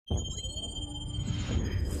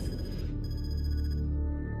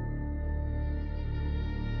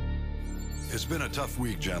It's been a tough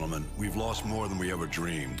week, gentlemen. We've lost more than we ever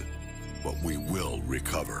dreamed, but we will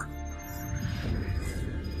recover.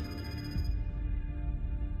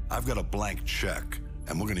 I've got a blank check,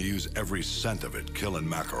 and we're gonna use every cent of it killing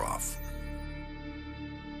Makarov.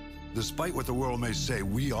 Despite what the world may say,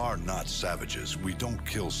 we are not savages. We don't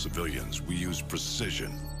kill civilians. We use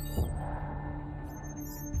precision.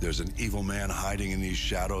 There's an evil man hiding in these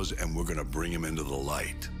shadows, and we're gonna bring him into the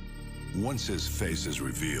light. Once his face is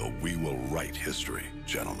revealed, we will write history,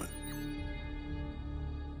 gentlemen.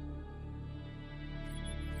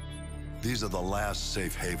 These are the last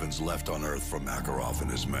safe havens left on Earth for Makarov and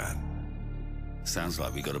his men. Sounds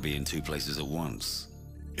like we gotta be in two places at once.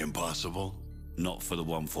 Impossible? Not for the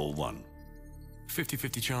 141.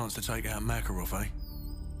 50-50 chance to take out Makarov, eh?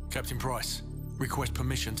 Captain Price, request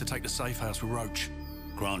permission to take the safe house with Roach.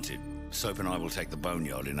 Granted. Soap and I will take the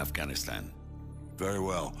boneyard in Afghanistan. Very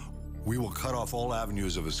well. We will cut off all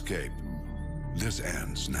avenues of escape. This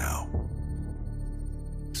ends now.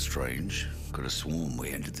 Strange. Could have sworn we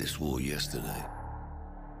ended this war yesterday.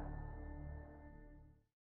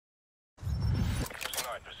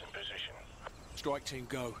 Snipers in position. Strike team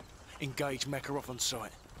go. Engage Makarov on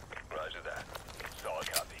sight. Roger that.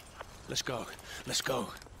 Solid copy. Let's go. Let's go.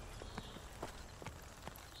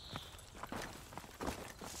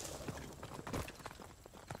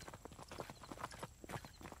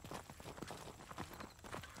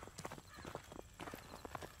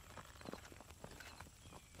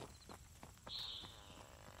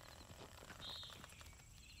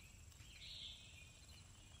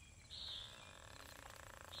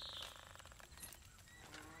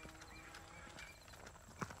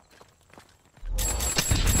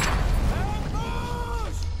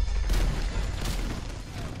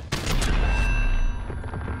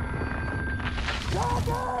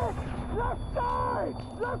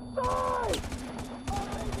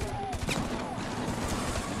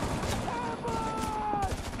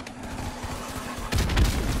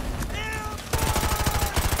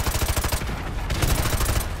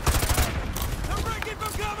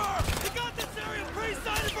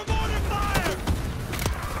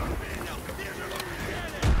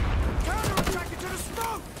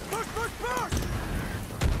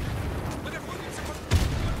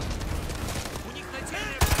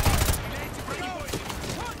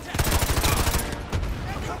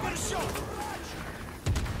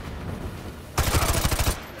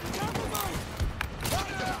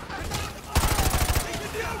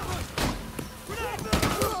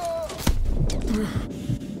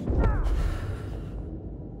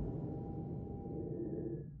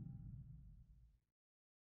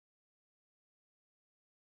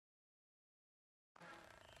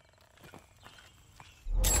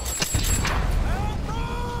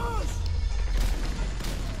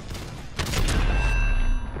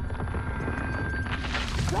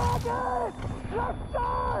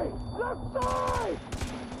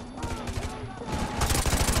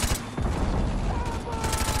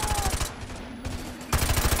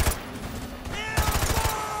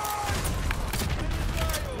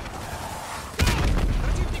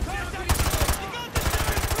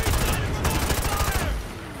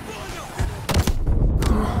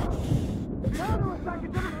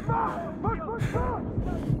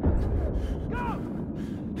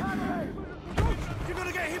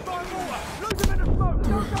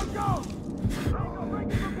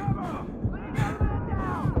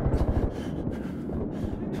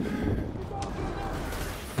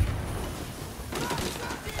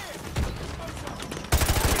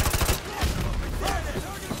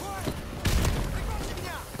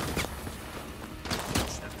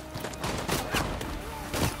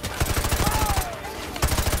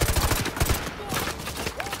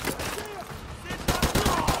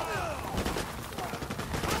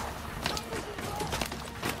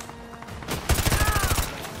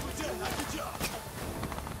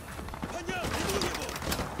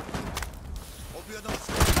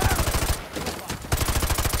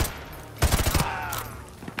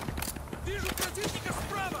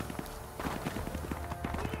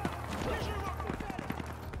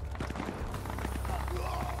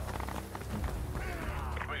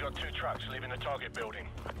 Trucks leaving the target building.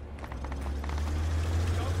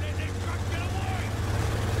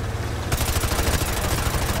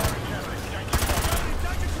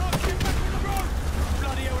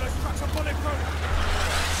 Bloody hell, those trucks are bulletproof!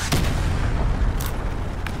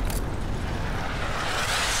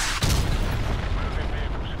 Moving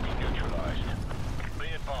vehicles have been neutralized. Be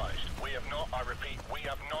advised, we have not, I repeat, we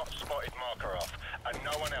have not spotted Makarov, and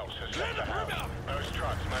no one else has left the house. Those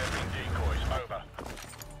trucks may have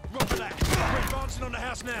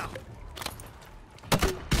house now.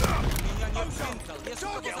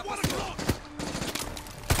 Target at 1 o'clock!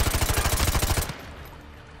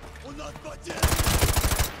 On нас потерян!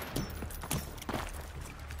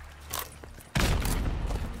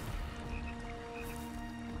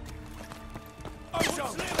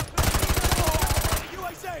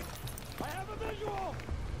 USA! I have a visual!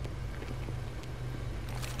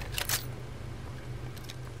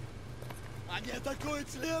 Они атакуют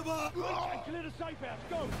слева! Clear the safe house!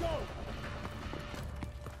 Go, go!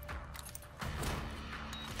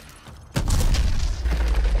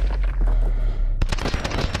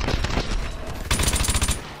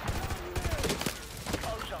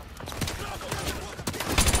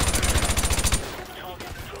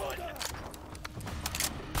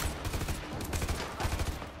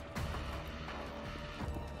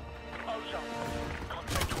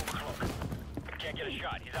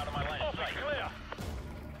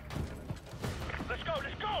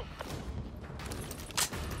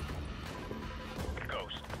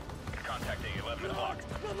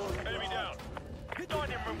 Enemy down.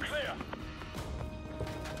 Dining room clear.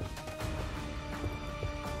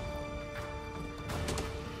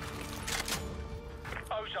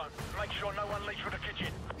 Ozone, make sure no one leaves for the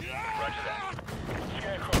kitchen. Roger that.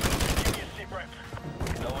 Scarecrow, give me a sit rep.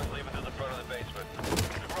 No one's leaving to the front of the basement.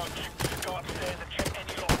 Roach, go upstairs and check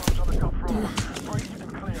any lock rooms on the top floor. Breathe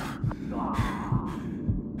and clear.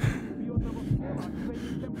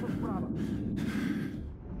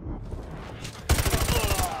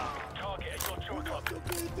 Target at your 2 o'clock.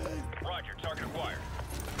 Roger, target acquired.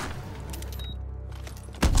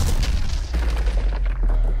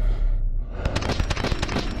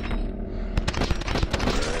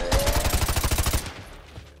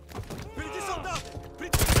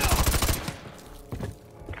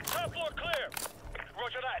 Top floor clear.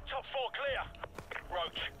 Roger that, top floor clear.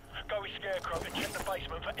 Roach, go with Scarecrow and check the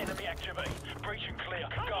basement for enemy activity. Breach and clear.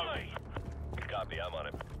 Go. Copy, I'm on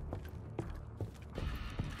it.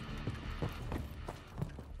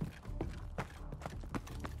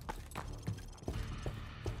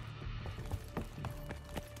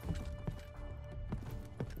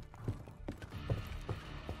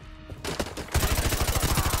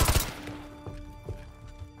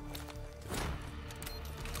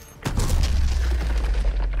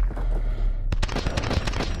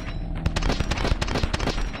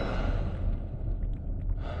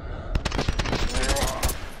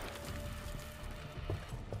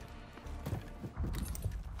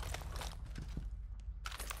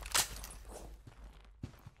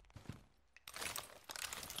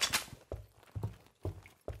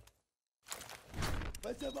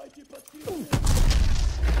 Вызывайте подкрепление!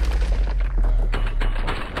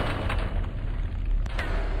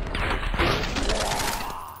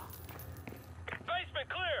 Basement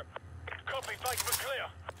clear! Copy, basement clear.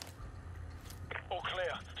 All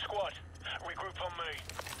clear. Squad, regroup on me.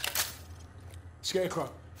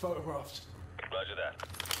 Scarecrow, photographs. Roger that.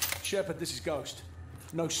 Shepard, this is Ghost.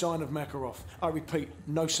 No sign of Makarov. I repeat,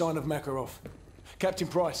 no sign of Makarov. Captain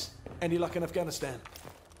Price, any luck in Afghanistan?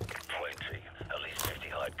 Plenty. At least 50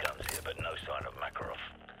 hide guns here, but no sign of Makarov.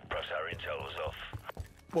 Perhaps our intel was off.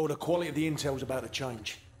 Well, the quality of the intel's about to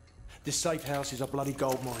change. This safe house is a bloody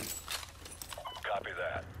gold mine. Copy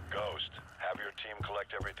that. Ghost, have your team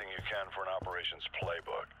collect everything you can for an operations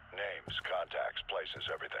playbook. Names, contacts, places,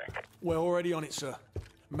 everything. We're already on it, sir.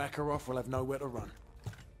 Makarov will have nowhere to run.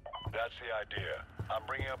 That's the idea. I'm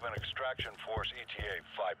bringing up an extraction force ETA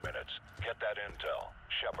 5 minutes. Get that intel.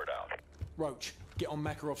 Shepard out. Roach, get on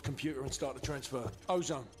Makarov's computer and start the transfer.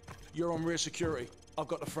 Ozone, you're on rear security. I've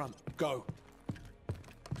got the front. Go.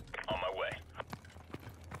 On my way.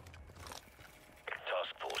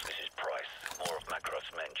 Task Force, this is Price. More of Makarov's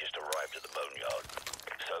men just arrived at the boneyard.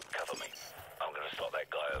 So, cover me. I'm gonna stop that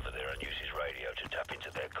guy over there and use his radio to tap into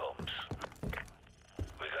their comms.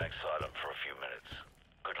 We're going silent for a few minutes.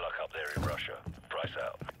 Good luck up there in Russia. Price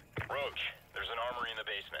out. Roach, there's an armory in the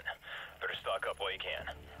basement. Better stock up while you can.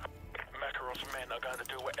 Makarov's men are going to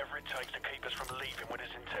do whatever it takes to keep us from leaving with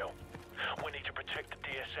his intel. We need to protect the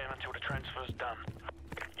DSM until the transfer's done.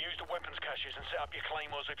 Use the weapons caches and set up your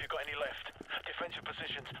claymores if you've got any left. Defensive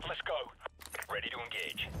positions, let's go. Ready to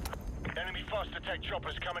engage. Enemy fast attack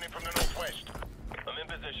choppers coming in from the northwest. I'm in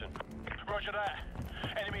position. Roger that.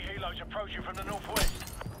 Enemy helos approaching from the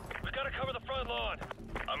northwest. We gotta cover the front lawn.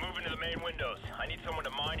 I'm moving to the main windows. I need someone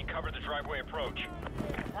to mine and cover the driveway approach.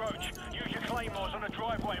 Roach, use your claymores on the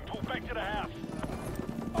driveway and pull back to the house.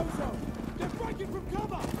 Ozone! They're breaking from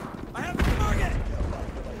cover! I have the target!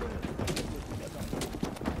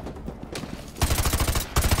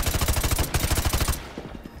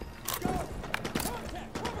 Go!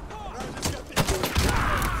 Contact! Cover car!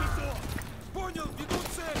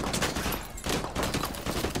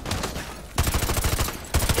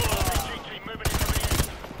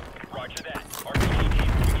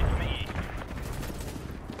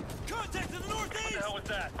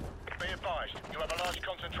 advised. You have a large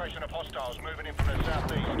concentration of hostiles moving in from the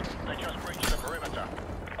southeast. They just breached the perimeter.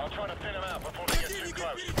 I'll try to thin them out before they get too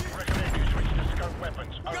close. Recommend you switch to scope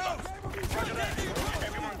weapons. Over. Roger that.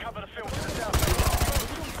 Everyone cover the field to the southeast.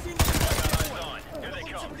 Here they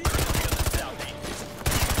come. To the southeast.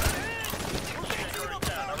 Securing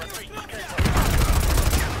down. I repeat,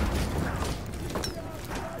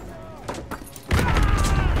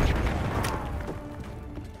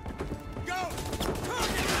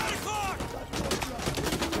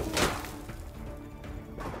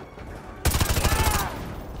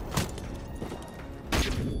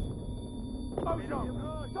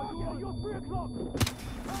 escape rope.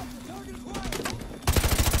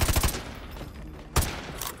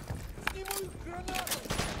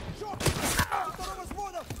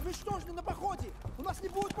 Уничтожены на походе! У нас не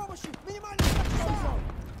будет помощи! Минимальный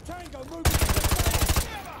Танго, мы...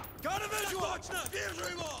 Got a visual! Точно! Вижу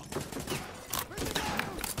его!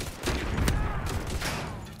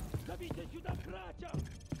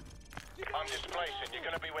 I'm displacing. You're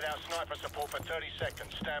going to be without sniper support for 30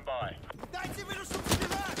 seconds. Stand by. Дайте вирусу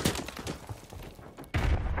убивать!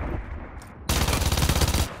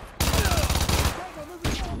 Tango,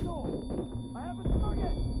 moving forward! I have a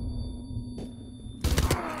target!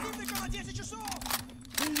 Противника на 10 часов!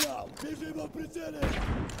 Принял! Бежим в прицеле!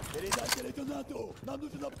 Передайте лейтенанту! Нам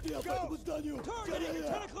нужен обстрел по этому зданию! Скорее!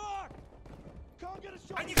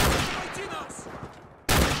 Они хотят обойти нас!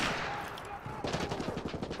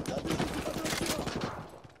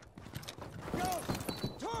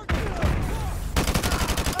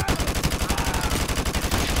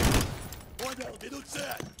 Понял! Ведут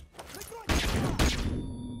цель!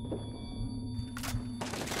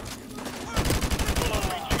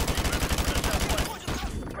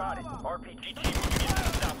 Got it. RPG team moving into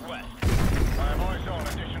the southwest. I have eyes on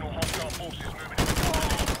additional hostile forces moving into the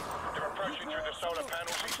position. They're approaching through the solar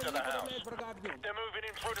panels east of the house. They're moving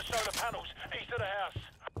in through the solar panels east of the house.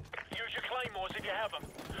 Use your claymores if you have them.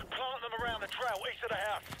 Plant them around the trail east of the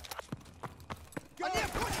house. I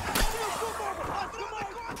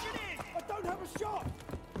don't have a shot!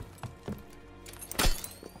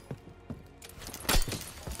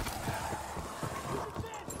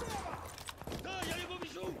 Да, я его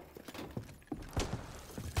вижу!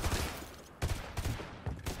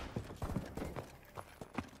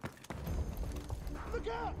 Look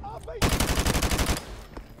out! RP!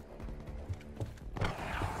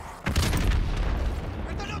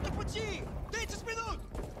 Вертолет на пути! 30 минут!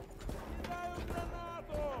 Кидаю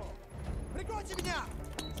гранату! Прикройте меня!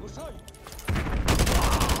 Слушай!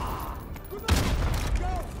 Куда?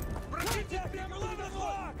 Go! Противник прямо на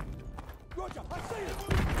флаг! Roger, I see it!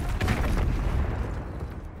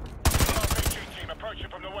 RPG team approaching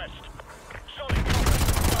from the west. Solid cover.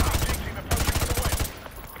 RPG team approaching from the west.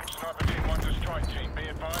 Sniper team 1 to strike team. Be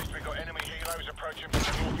advised, we've got enemy helos approaching from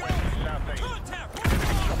the northwest and southeast. Contact!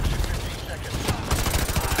 Enemy shots in 15 seconds.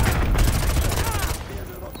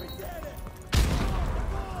 Вижу его в прицеле!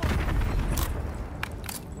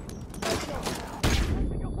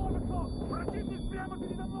 Противник прямо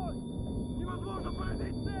передо мной! Невозможно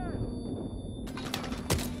поразить цель!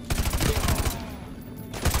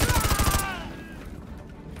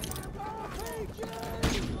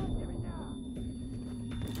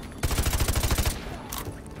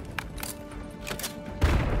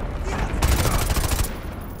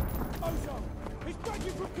 Ozone! He's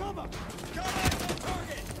breaking from cover! Got eyes on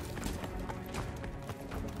target!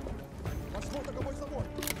 Восход огневой завод!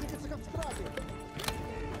 Двигается как в стразе!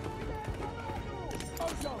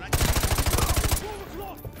 Ozone! Forward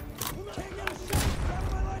lock! Can't get a shot! Out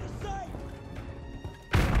of my line of sight!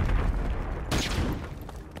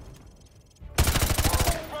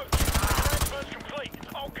 Transfer's complete.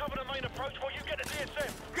 I'll cover the main approach while you get the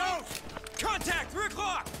DSM. Ghost! Contact! 3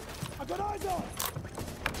 o'clock! I got eyes on!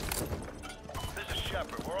 This is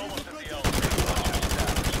Shepard. We're almost at the LZ.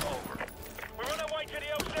 Over. We're on our way to the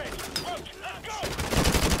LZ. Roach, let's go!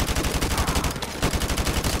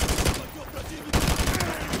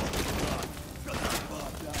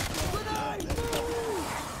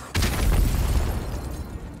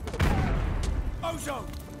 Ozone!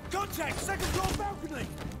 Contact! Second floor balcony!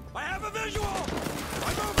 I have a visual!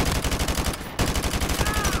 I'm over!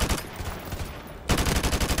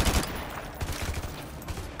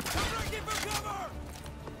 I'm looking for cover!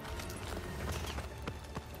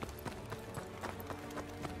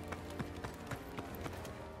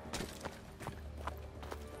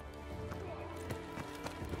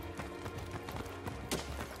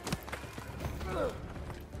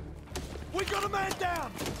 We got a man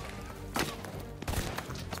down!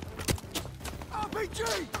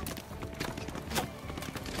 RPG!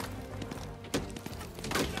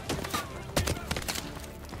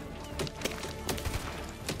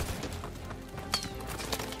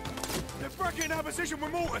 position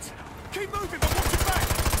with mortars. Keep moving, but watch your back.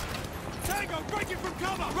 Tango, breaking from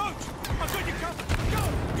cover. Roach, I've got you covered. Go,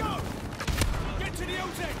 go. Get to the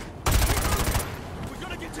LZ. Keep moving. We've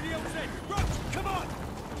got to get to the LZ. Roach, come on.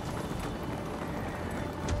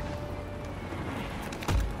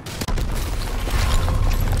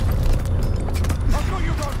 I've got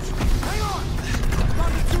you, Roach. Hang on.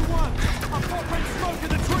 Thunder 2-1. I've got red smoke in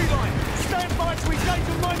the tree line. Stand by to engage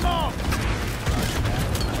on my mark.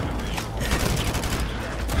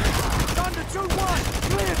 Thunder 2-1.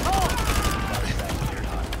 Cleared hard.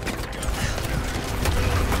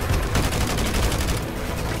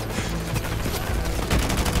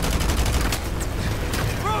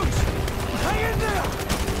 Roach, hang in there.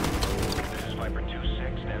 This is Viper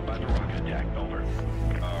 2-6. Stand by for rocket attack. Over.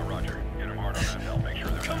 Roger. Get him hard on that hill. Make sure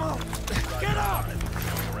they're Come on. Get up.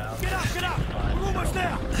 Get up, get up. We're almost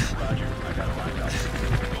there. Roger. I got it lined up.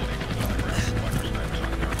 Gold Eagles on the ground. Viper snipers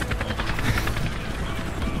on target.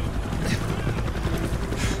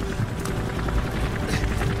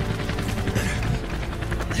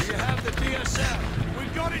 You have the DSL. We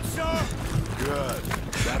got it, sir. Good.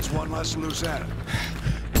 That's one less loose end.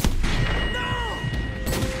 No!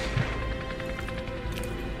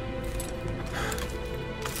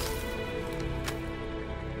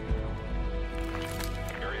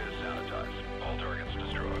 Area is sanitized. All targets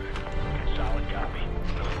destroyed. Solid copy.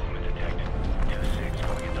 No movement detected. 2-6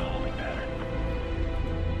 going into holding pattern.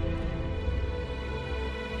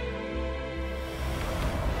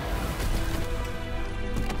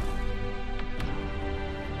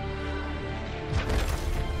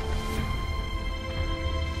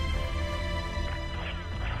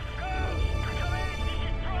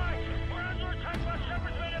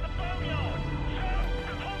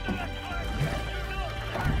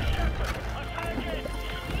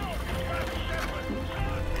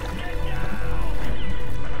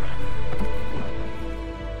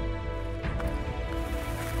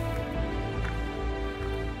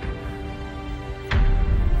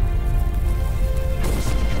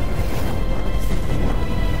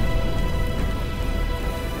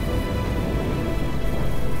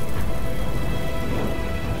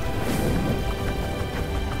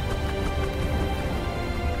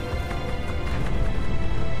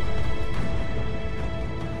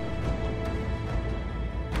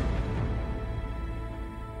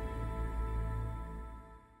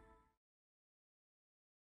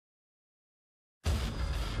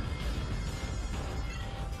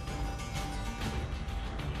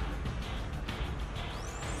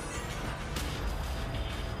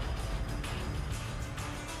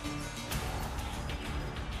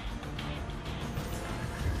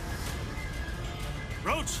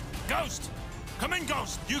 Roach! Ghost! Come in,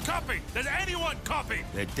 Ghost! You copy? Does anyone copy?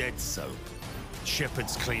 They're dead, Soap.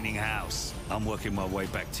 Shepard's cleaning house. I'm working my way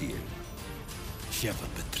back to you. Shepard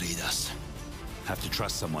betrayed us. Have to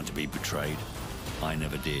trust someone to be betrayed. I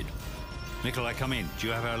never did. Nikolai, come in. Do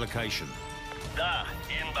you have our location? Da,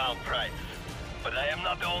 inbound Price. But I am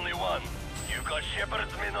not the only one. You've got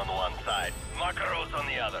Shepard's men on one side, Makaros on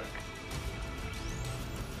the other.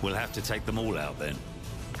 We'll have to take them all out then.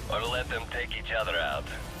 Or let them take each other out.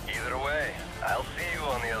 Either way, I'll see you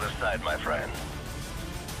on the other side, my friend.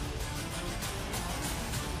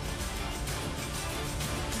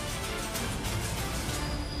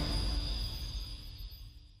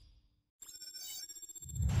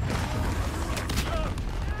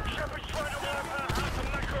 Shepard's trying to work out how to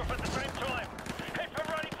Makarov at the same time. Head for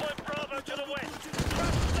rally point Bravo to the west.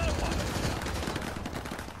 Trust no one.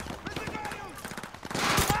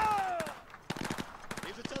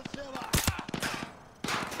 Вижу цель слева.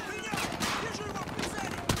 Меня! Вижу его в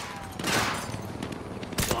прицеле!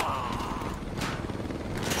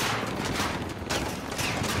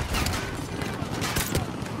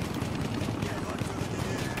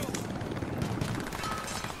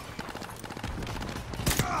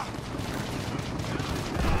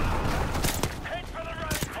 Head for the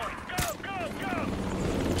rally point. Go, go, go!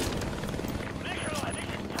 Nikolai, this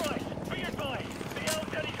is Price. Be advised. The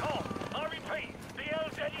LZ is hot. I repeat, the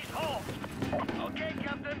LZ is hot. Okay,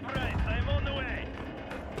 Captain Price, I'm on the way.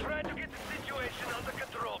 Try to get the situation under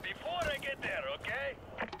control before I get there, okay?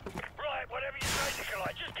 Right, whatever you say,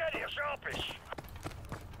 Nikolai. Just get here sharpish.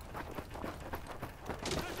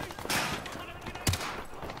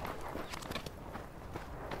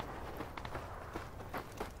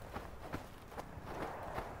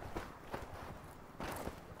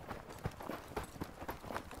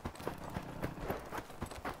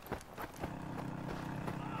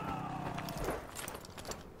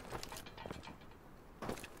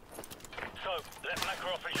 So, let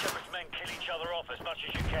Makarov and Shepard's men kill each other off as much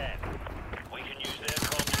as you can. We can use their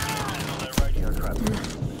comms and on their radio track.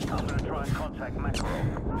 traffic. I'm gonna try and contact Makarov.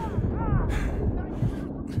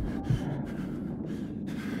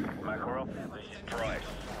 Makarov, this is Price.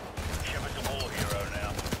 Shepard's a war hero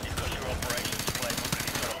now. He's got your operations playbook and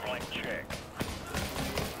he's got a blank check.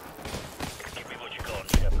 Give me what you got on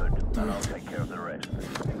Shepard, and I'll take care of the rest.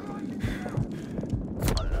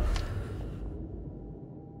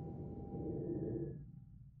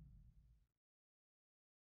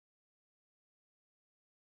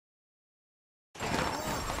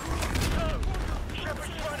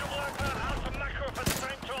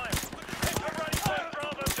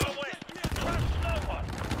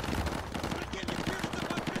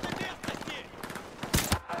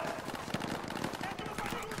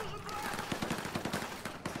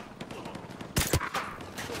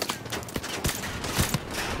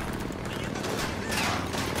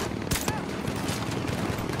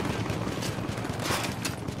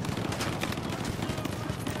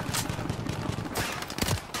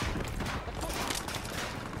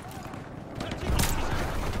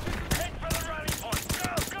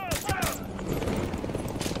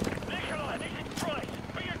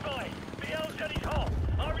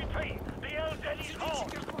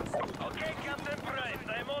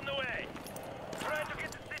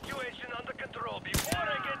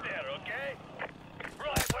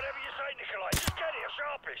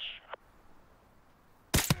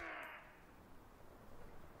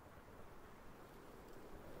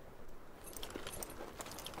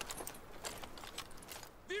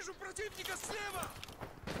 Вижу противника слева!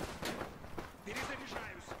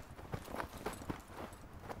 Перезаряжаюсь!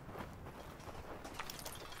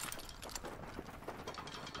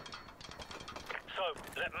 So,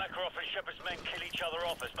 let Makarov and Shepard's men kill each other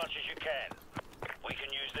off as much as you can. We can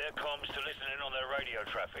use their comms to listen in on their radio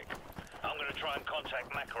traffic. I'm gonna try and contact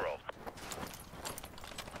Makarov.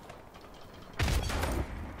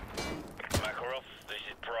 Makarov, this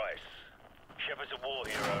is Price. Shepard's a war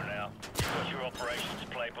hero now. He's got your operations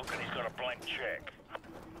playbook and he's got a blank check.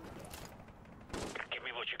 Give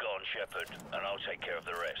me what you got on Shepard, and I'll take care of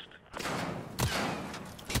the rest.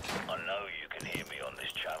 I know you can hear me on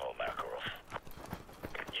this channel, Makarov.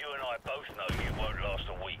 You and I both know you won't last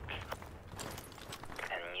a week.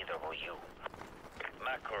 And neither will you.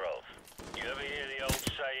 Makarov, you ever hear the old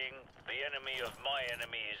saying, the enemy of my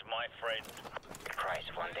enemy is my friend? Price,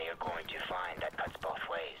 one day you're going to find that cuts both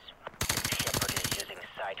ways. Shepard is using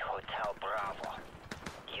Site Hotel Bravo.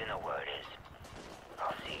 You know where it is.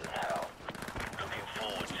 I'll see you now. Looking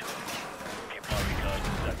forward to it. Give my regards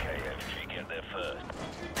to Zakayev if you get there first.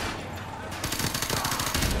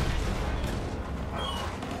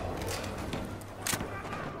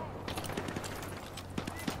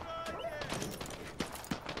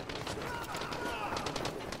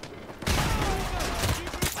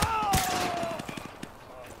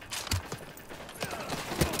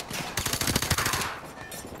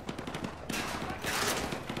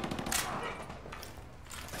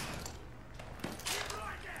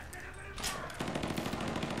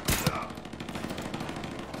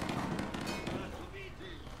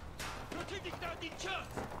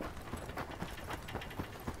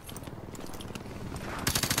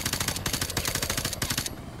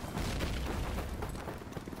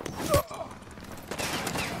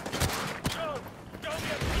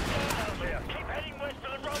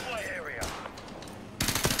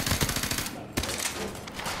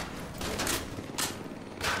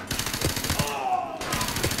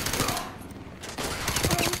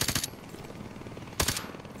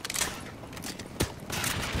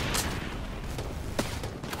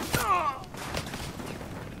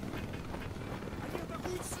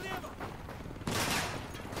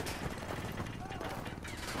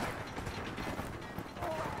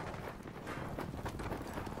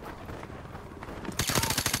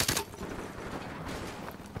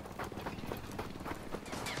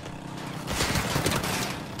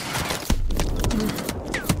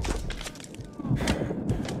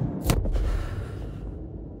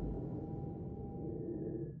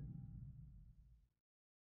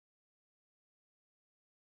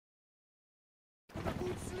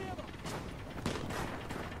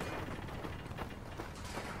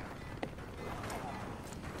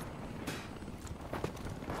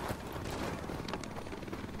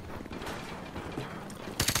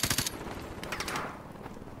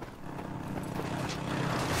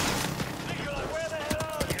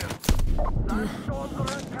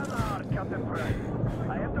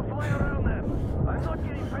 I have to fly around them. I'm not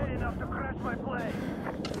getting paid enough to crash my plane.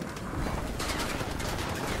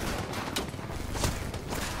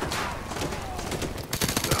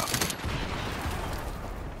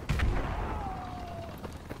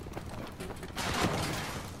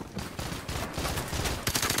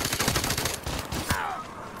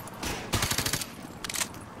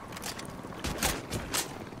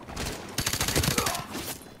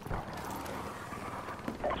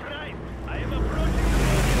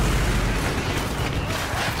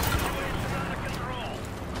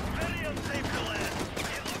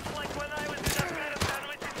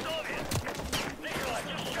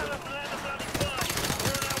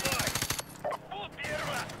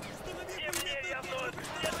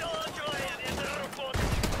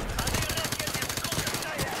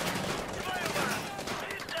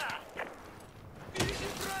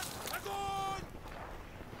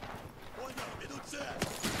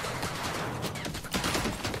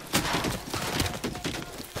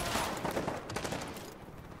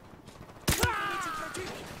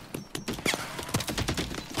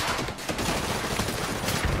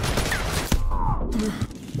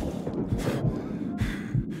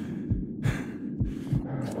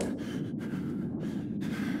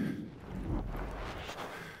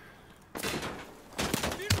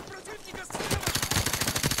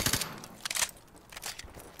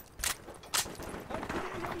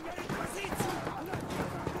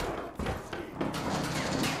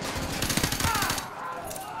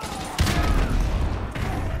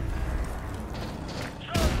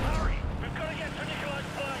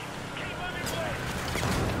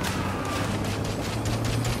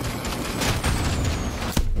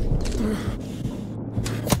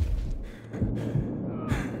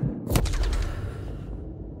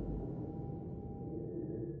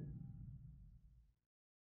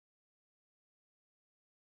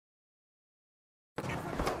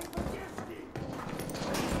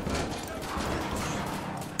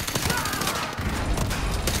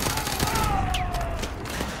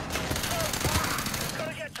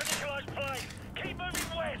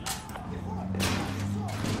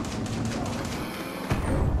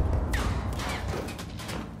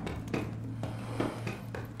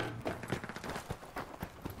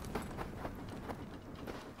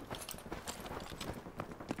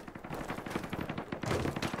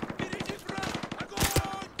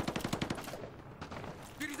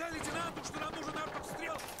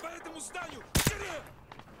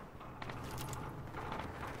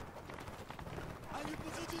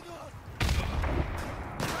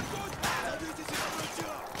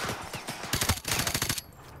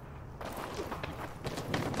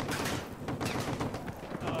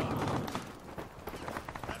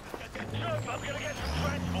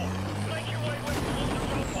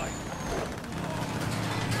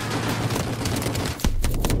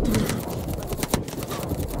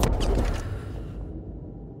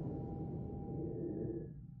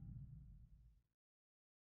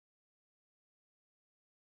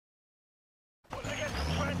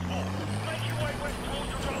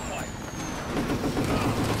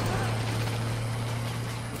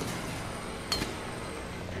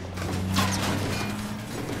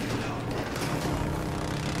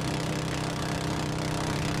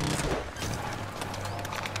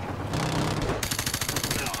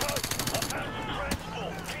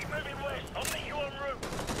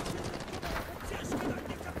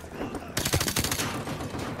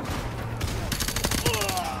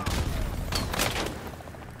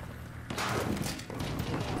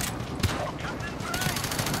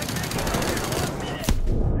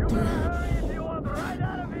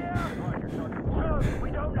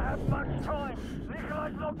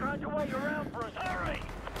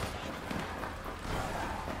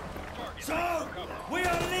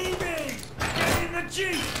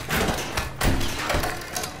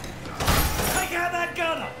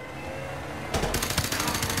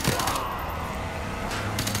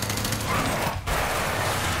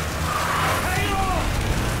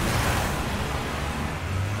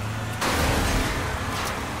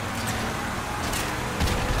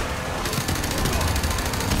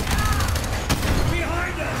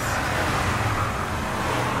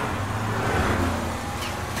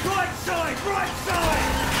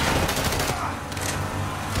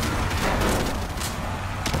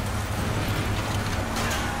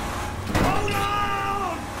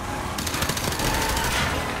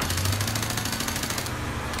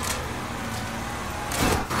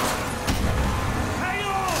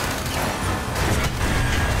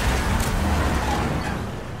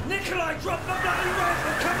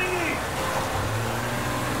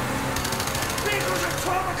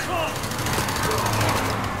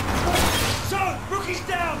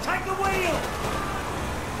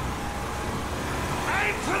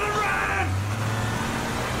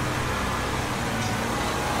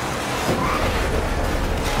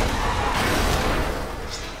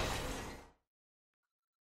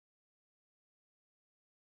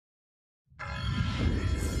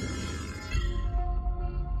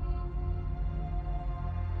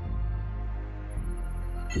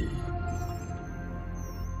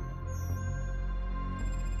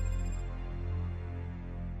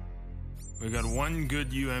 We got one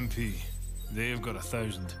good UMP. They've got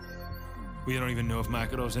 1,000. We don't even know if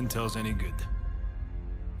Makarov's intel's any good.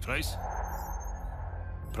 Price?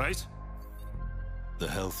 Price? The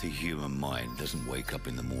healthy human mind doesn't wake up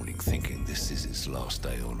in the morning thinking this is its last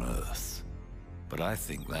day on Earth. But I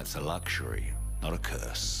think that's a luxury, not a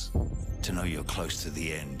curse. To know you're close to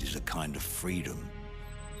the end is a kind of freedom.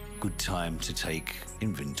 Good time to take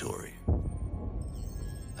inventory.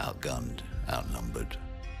 Outgunned, outnumbered,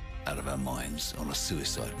 out of our minds on a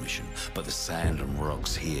suicide mission. But the sand and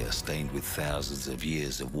rocks here, stained with thousands of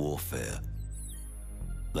years of warfare,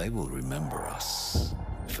 they will remember us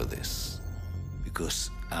for this.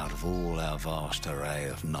 Because out of all our vast array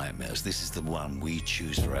of nightmares, this is the one we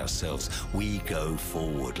choose for ourselves. We go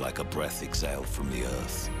forward like a breath exhaled from the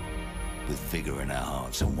earth, with vigor in our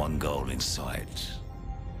hearts and one goal in sight.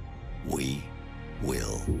 We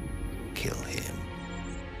will kill him.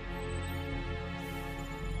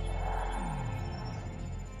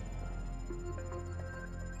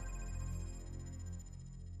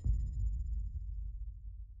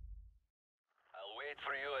 I'll wait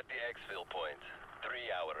for you at the exfil point. 3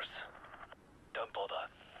 hours. Don't bother.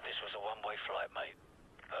 This was a one-way flight, mate.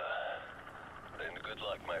 Then good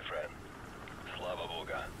luck, my friend. Slava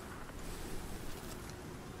Boga.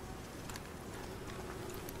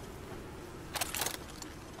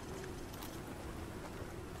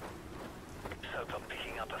 Soap, I'm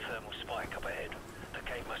picking up a thermal spike up ahead. The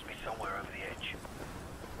cave must be somewhere over the edge.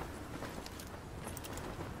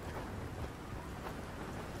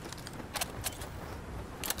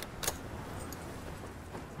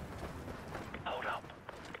 Hold up.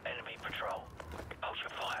 Enemy patrol. Hold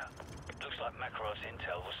your fire. Looks like Makarov's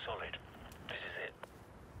intel was solid. This is it.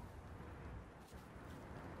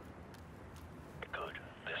 Good.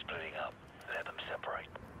 They're splitting up. Let them separate.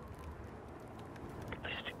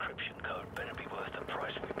 This decryption code better be worth the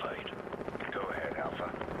price we paid. Go ahead, Alpha.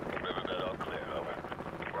 Riverbed all clear, over.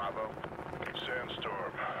 Bravo.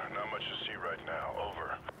 Sandstorm. Not much to see right now.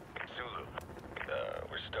 Over. Zulu.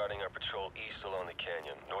 We're starting our patrol east along the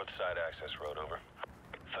canyon, north side access road, over.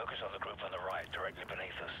 Focus on the group on the right, directly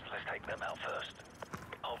beneath us. Let's take them out first.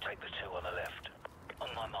 I'll take the two on the left. On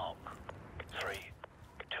my mark. 3,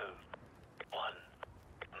 2, 1,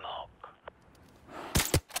 mark.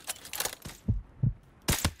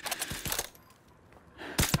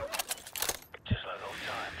 Just like old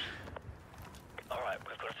times. Alright,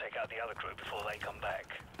 we've got to take out the other group before they come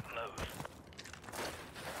back. Move.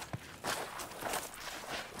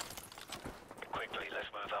 Quickly, let's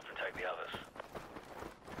move up and take the others.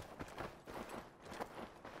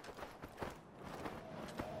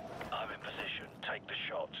 I'm in position. Take the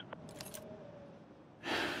shot.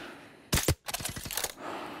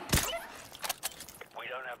 We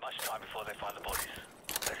don't have much time before they find the bodies.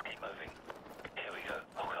 Let's keep moving. Here we go.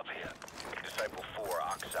 Look up here. Disciple 4,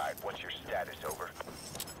 Oxide. What's your status, over?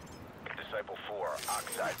 Disciple 4,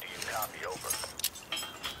 Oxide. Do you copy, over?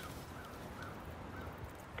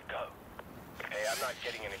 Go. Hey, I'm not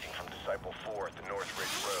getting anything from Disciple 4 at the North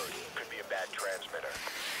Ridge Road. Could be a bad transmitter.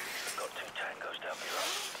 Got 2 tangos down below.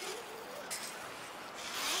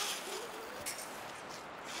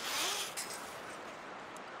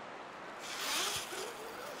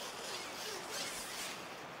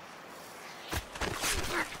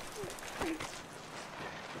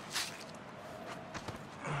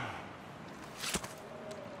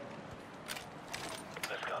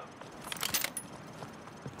 Let's go.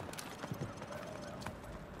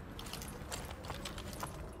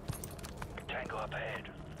 Tango up ahead.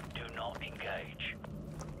 Do not engage.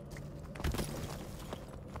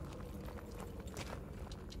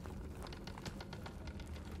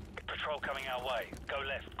 Patrol coming our way. Go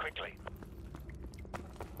left, quickly.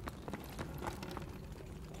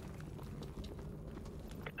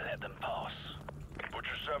 Let them pass.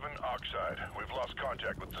 Butcher 7, Oxide. We've lost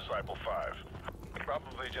contact with Disciple 5.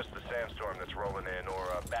 Probably just the sandstorm that's rolling in, or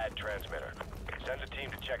a bad transmitter. Send a team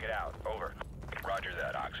to check it out. Over. Roger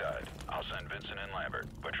that, Oxide. I'll send Vincent and Lambert.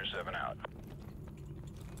 Butcher 7 out.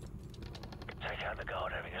 Take out the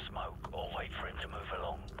guard having a smoke, or wait for him to move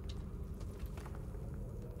along.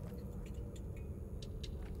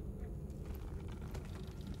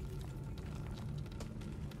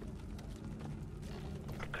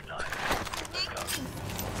 Good night. Let's go.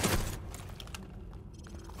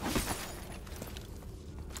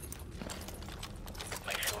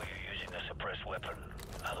 Make sure you're using a suppressed weapon,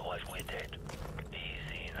 otherwise we're dead.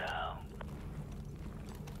 Easy now.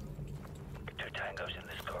 2 tangos in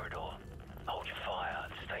this corridor. Hold your fire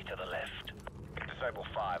and stay to the left. Disciple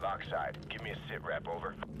 5, Oxide. Give me a sit rep,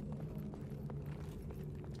 over.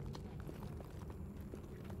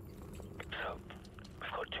 So,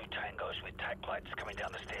 we've got 2 tangos with tack lights coming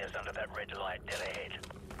down the stairs under that red light dead ahead.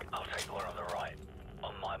 I'll take the one on the right.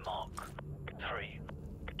 On my mark. 3,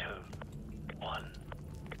 2, 1,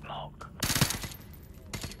 mark.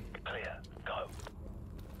 Clear. Go.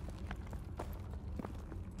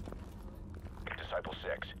 Disciple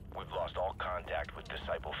 6, we've lost all contact with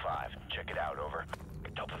Disciple 5. Check it out, over.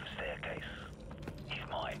 Top of the staircase. He's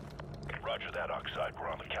mine. Roger that, Oxide. We're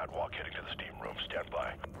on the catwalk heading to the steam room. Stand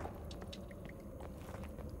by.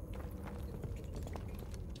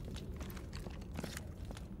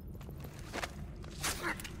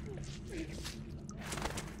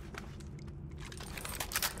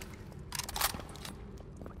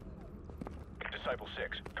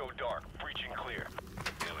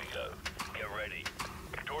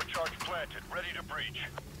 Ready to breach.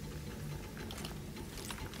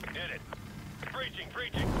 Hit it. Breaching,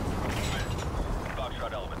 breaching.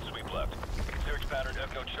 Foxtrot element, sweep left. Search pattern,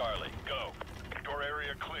 Echo Charlie. Go. Door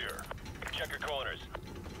area clear. Check your corners.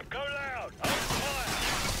 Go loud! Open fire!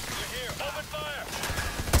 You're here, open fire!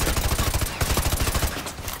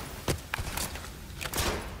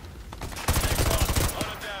 Hunt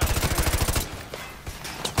him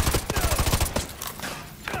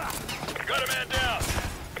down. Got a man down!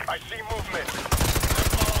 I see movement.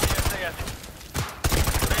 They're following the SAS.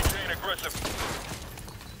 Maintain aggressive.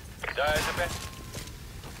 Diazepam.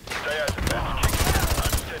 Kick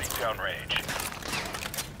unsteady downrange.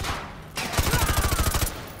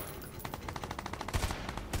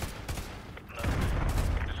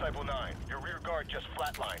 Disciple 9, your rear guard just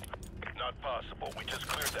flatlined. Not possible. We just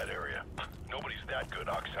cleared that area. Nobody's that good,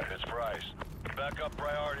 Oxide. It's Price. Back up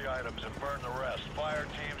priority items and burn the rest. Fire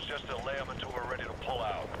teams just to lay them until we're ready to pull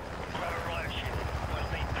out. Grab a riot shield. We'll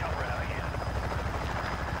need cover out here.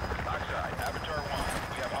 Oxide, Avatar 1.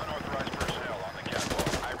 We have unauthorized personnel on the catwalk.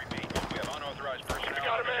 I repeat, we have unauthorized personnel. We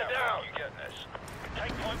got a man down. You getting this?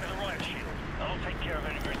 Take point with the riot shield. I'll take care of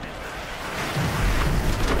any resistance.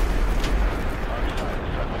 Oxide,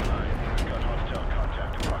 Disciple 9. We got hostile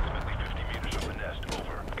contact approximately 50 meters from the nest.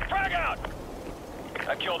 Over. Frag out!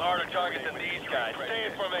 I killed harder targets than these guys. Stay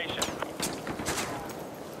in formation.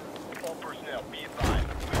 All personnel, be advised.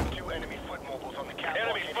 We have 2 enemy foot mobiles on the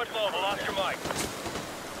catwalk. Enemy foot mobile, Oscar Mike.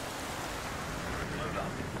 Move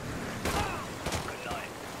up. Good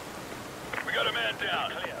night. We got a man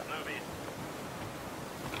down. Clear, move in.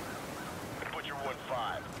 Butcher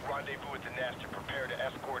 1-5. Rendezvous at the nest and prepare to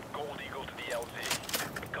escort Gold Eagle to the LZ.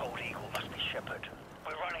 Gold Eagle must be Shepard.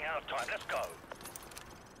 We're running out of time. Let's go.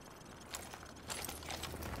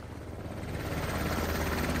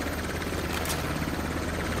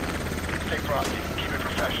 Stay frosty. Keep it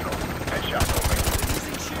professional. Headshot only.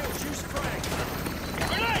 Using shields, use frag.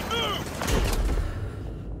 Grenade, move!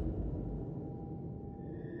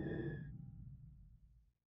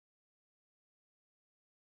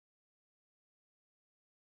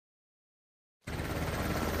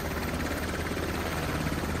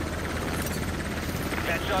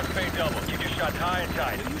 Headshots pay double. Keep your shots high and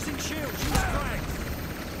tight. They're using shields, use frags.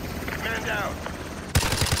 Man down.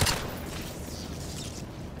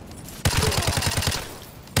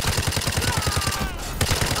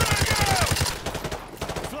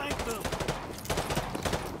 Flank them.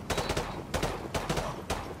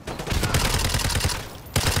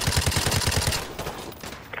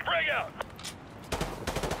 Frag out.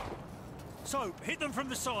 So, hit them from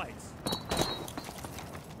the sides.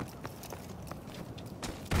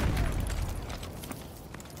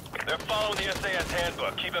 They're following the SAS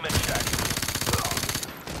handbook. Keep them in check.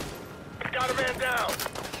 Got a man down.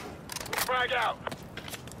 Frag out.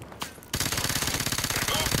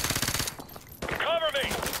 Move. Cover me.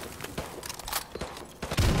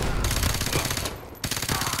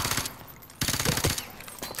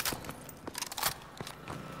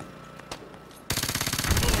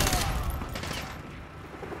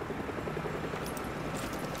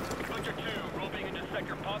 Butcher 2, roping into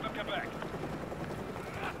sector Papa, Quebec.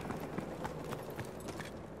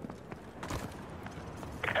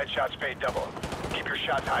 Headshots paid double. Keep your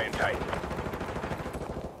shots high and tight.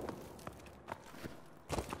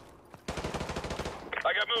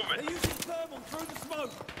 I got movement. They're using thermal through the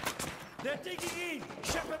smoke. They're digging in.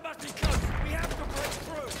 Shepard must be close. We have to break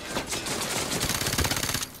through.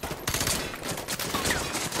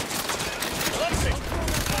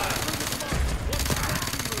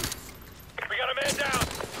 We got a man down.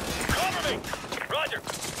 Cover me. Roger.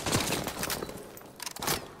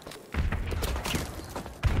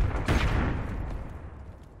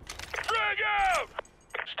 Frag out!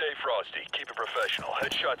 Stay frosty. Keep it professional.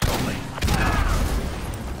 Headshots only.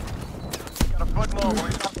 Got a foot mobile.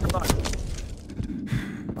 He's off the button.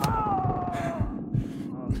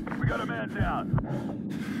 We got a man down.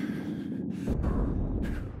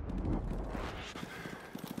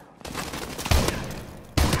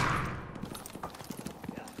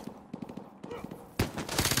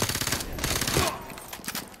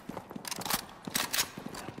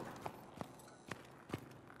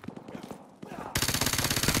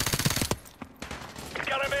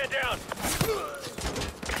 Got a man down.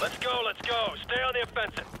 Let's go. Stay on the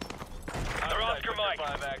offensive. They're Oscar Mike.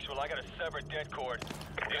 5 actual. I got a severed dead cord.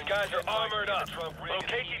 These guys are armored up.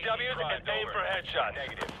 Locate KCWs and aim for headshots.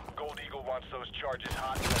 Negative. Gold Eagle wants those charges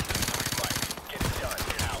hot. Get it done.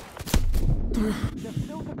 Get out. They're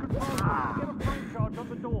still the control room. Get a frame charge on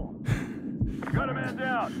the door. Got a man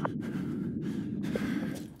down.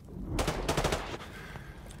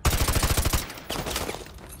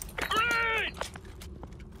 Grenade!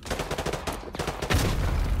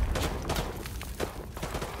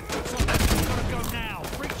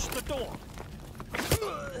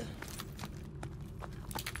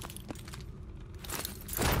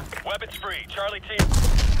 free. Charlie team.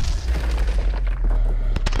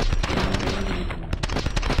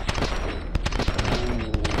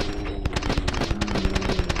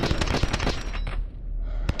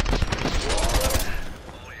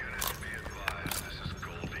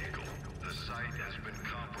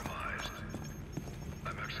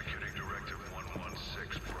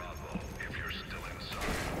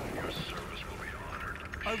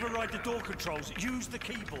 Override the door controls. Use the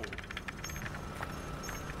keyboard.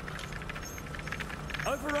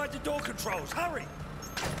 Override the door controls. Hurry!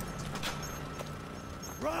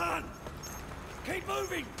 Run! Keep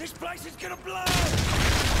moving! This place is gonna blow!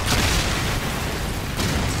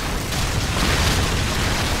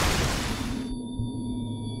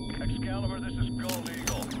 Excalibur, this is Gold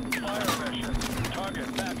Eagle. Fire mission.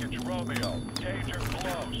 Target package Romeo. Danger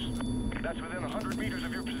close. That's within 100 meters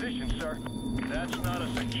of your position, sir. That's not a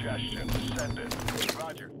suggestion. Send it.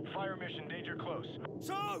 Roger. Fire mission, danger close.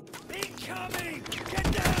 So, incoming! Get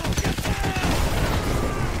down! Get down!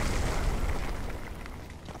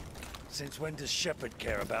 Since when does Shepard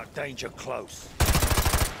care about danger close?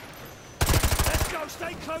 Let's go!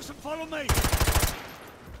 Stay close and follow me!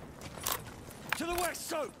 To the west,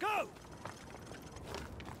 so go!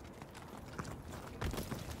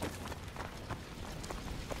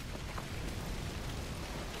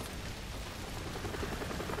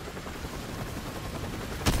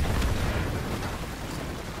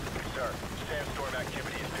 Sandstorm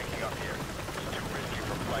activity is picking up here. It's too risky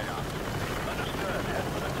for flight ops. Understood. Head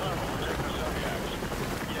for the tunnel. Check the Zodiacs.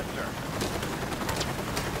 Yes, sir.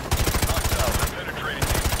 Hostiles are penetrating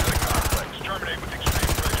into the complex. Terminate with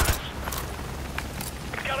extreme prejudice.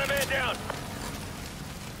 Got a man down.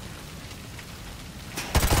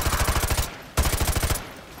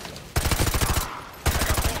 I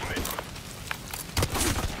got movement.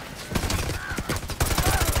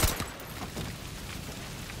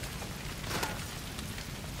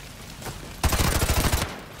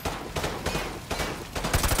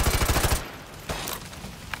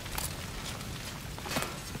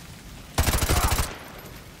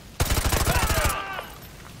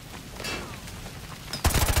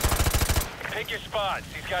 Pick your spots.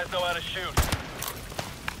 These guys know how to shoot.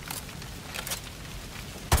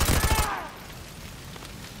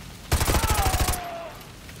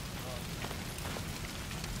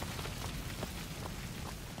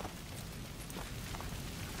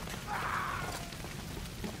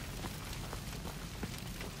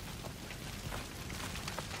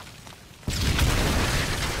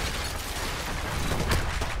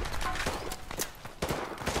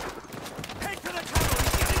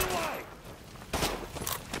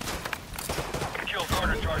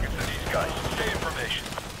 Targets to these guys. Stay in formation.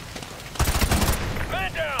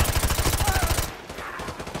 Man down!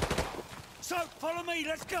 So, follow me,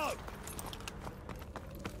 let's go!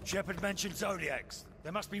 Shepard mentioned Zodiacs.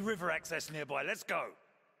 There must be river access nearby. Let's go!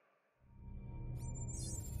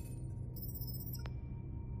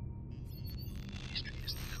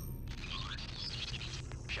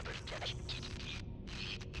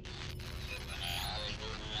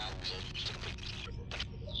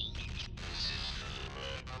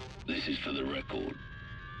 This is for the record.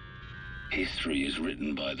 History is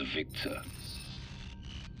written by the victor.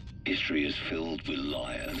 History is filled with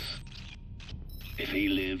liars. If he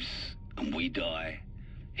lives and we die,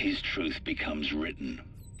 his truth becomes written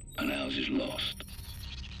and ours is lost.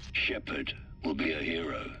 Shepard will be a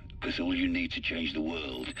hero because all you need to change the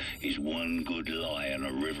world is one good lie and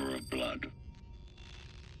a river of blood.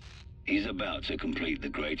 He's about to complete the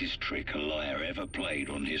greatest trick a liar ever played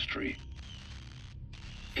on history.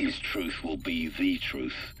 His truth will be the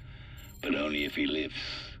truth, but only if he lives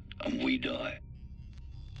and we die.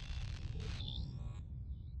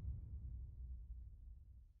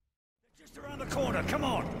 Just around the corner, come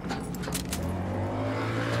on!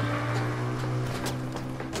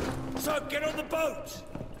 So, get on the boat!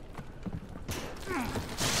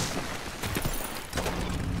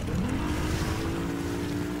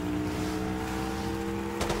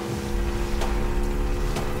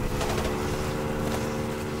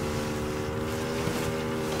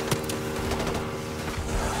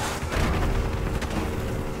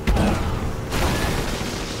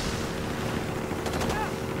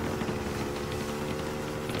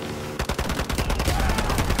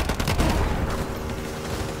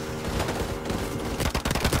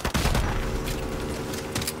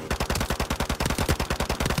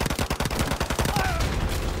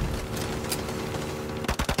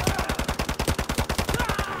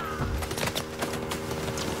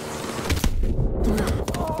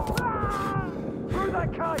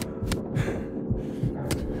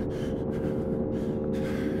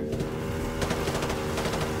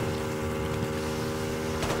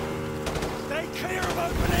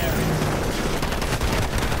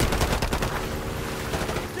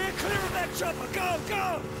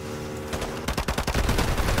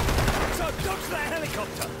 that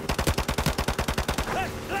helicopter!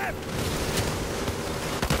 Left! Left!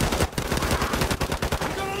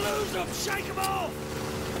 We're gonna lose them! Shake them off!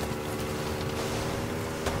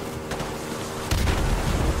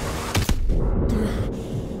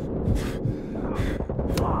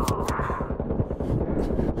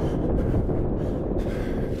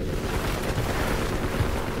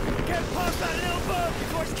 Get past that little bird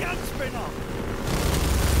before its guns spin off!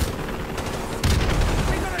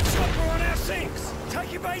 We got a chopper on our six!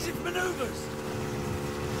 Take evasive maneuvers!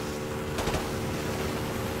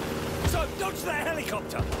 So, dodge that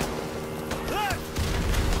helicopter! Left!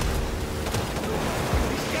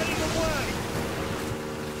 He's getting away!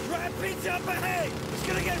 Rapids up ahead! It's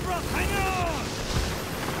gonna get rough! Hang on!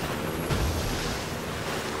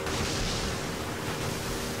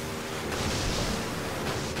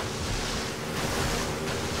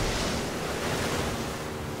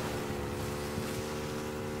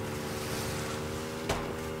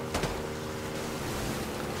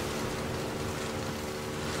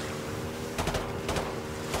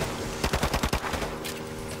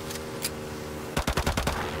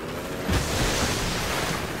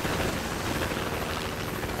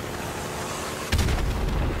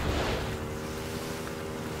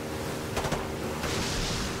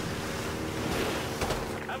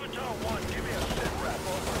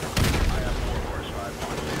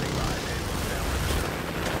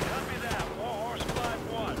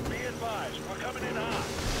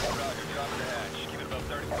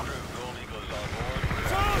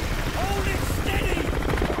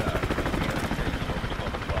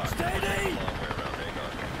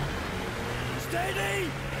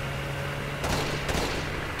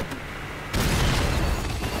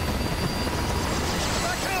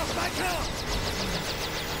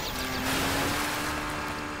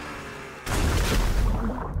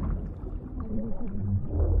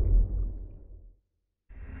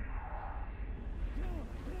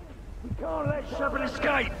 Can't let Shepard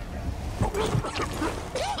escape!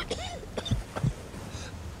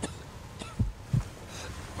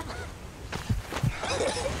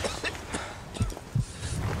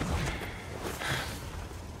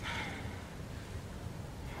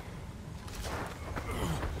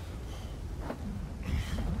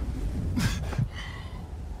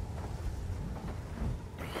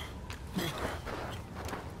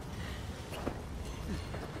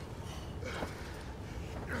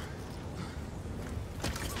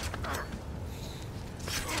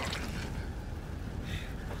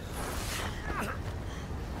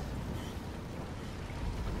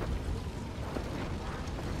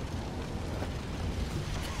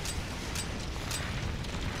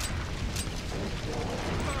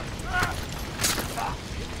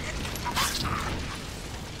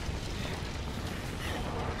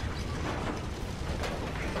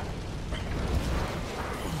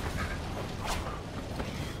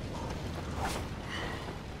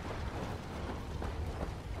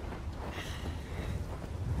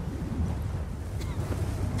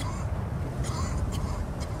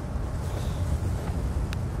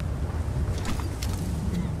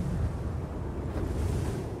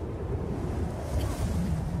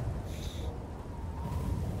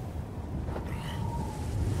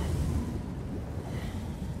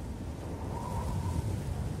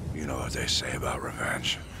 You know what they say about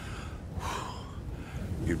revenge.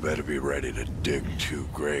 You'd better be ready to dig 2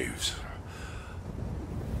 graves.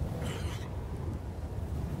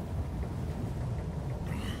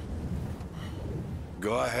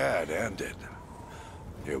 Go ahead, end it.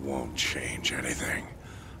 It won't change anything.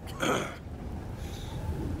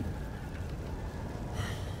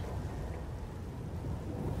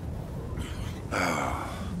 Oh,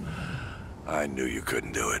 I knew you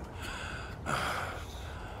couldn't do it.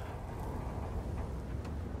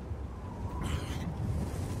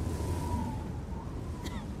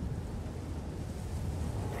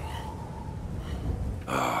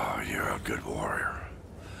 Oh, you're a good warrior.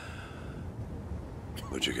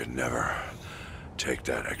 But you could never take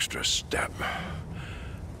that extra step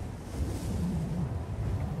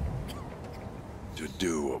to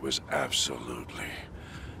do what was absolutely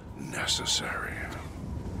necessary.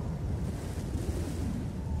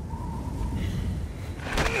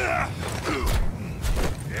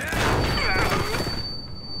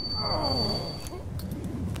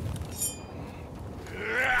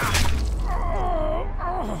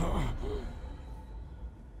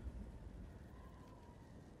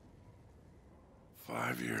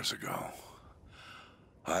 Years ago,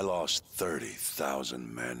 I lost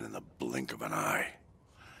 30,000 men in the blink of an eye.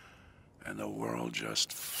 And the world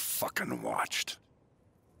just fucking watched.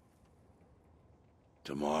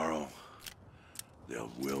 Tomorrow, There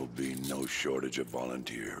will be no shortage of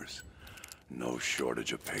volunteers. No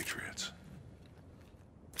shortage of patriots.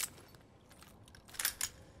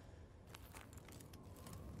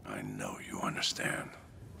 I know you understand.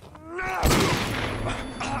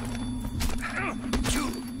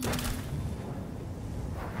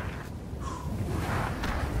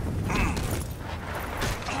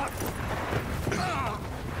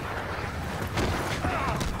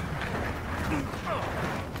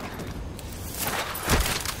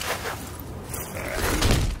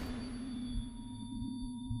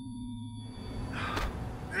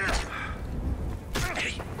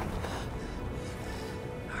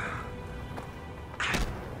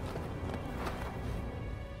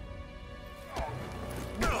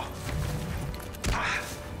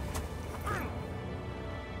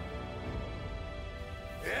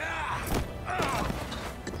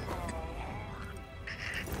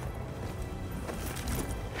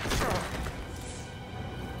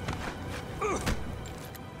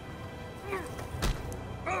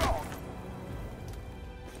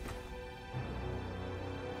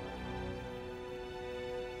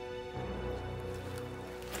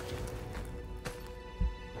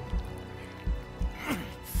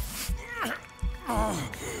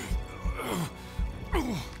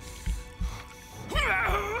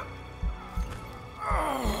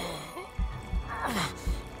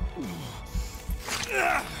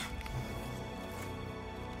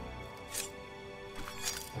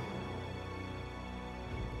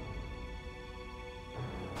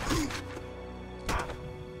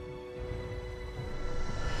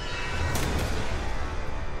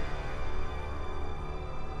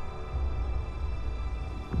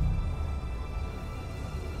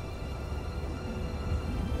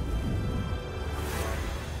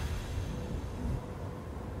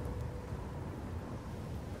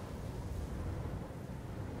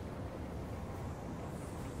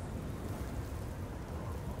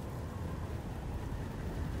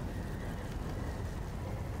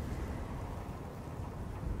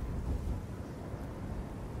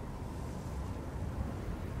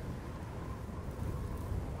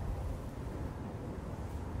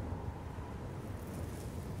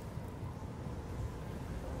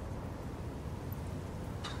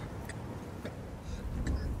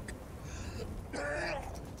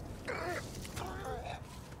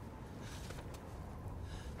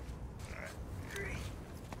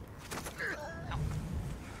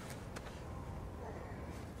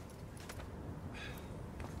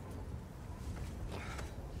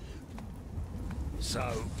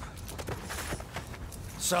 Soap.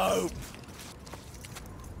 Soap!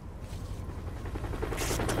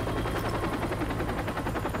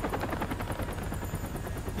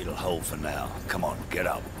 It'll hold for now. Come on, get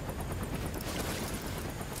up.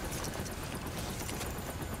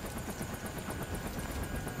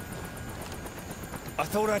 I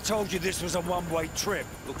thought I told you this was a one-way trip.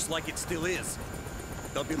 Looks like it still is.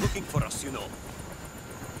 They'll be looking for us, you know.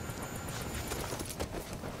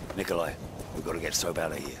 Nikolai, we've got to get Soap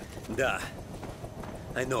out of here. Da.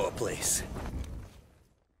 I know a place.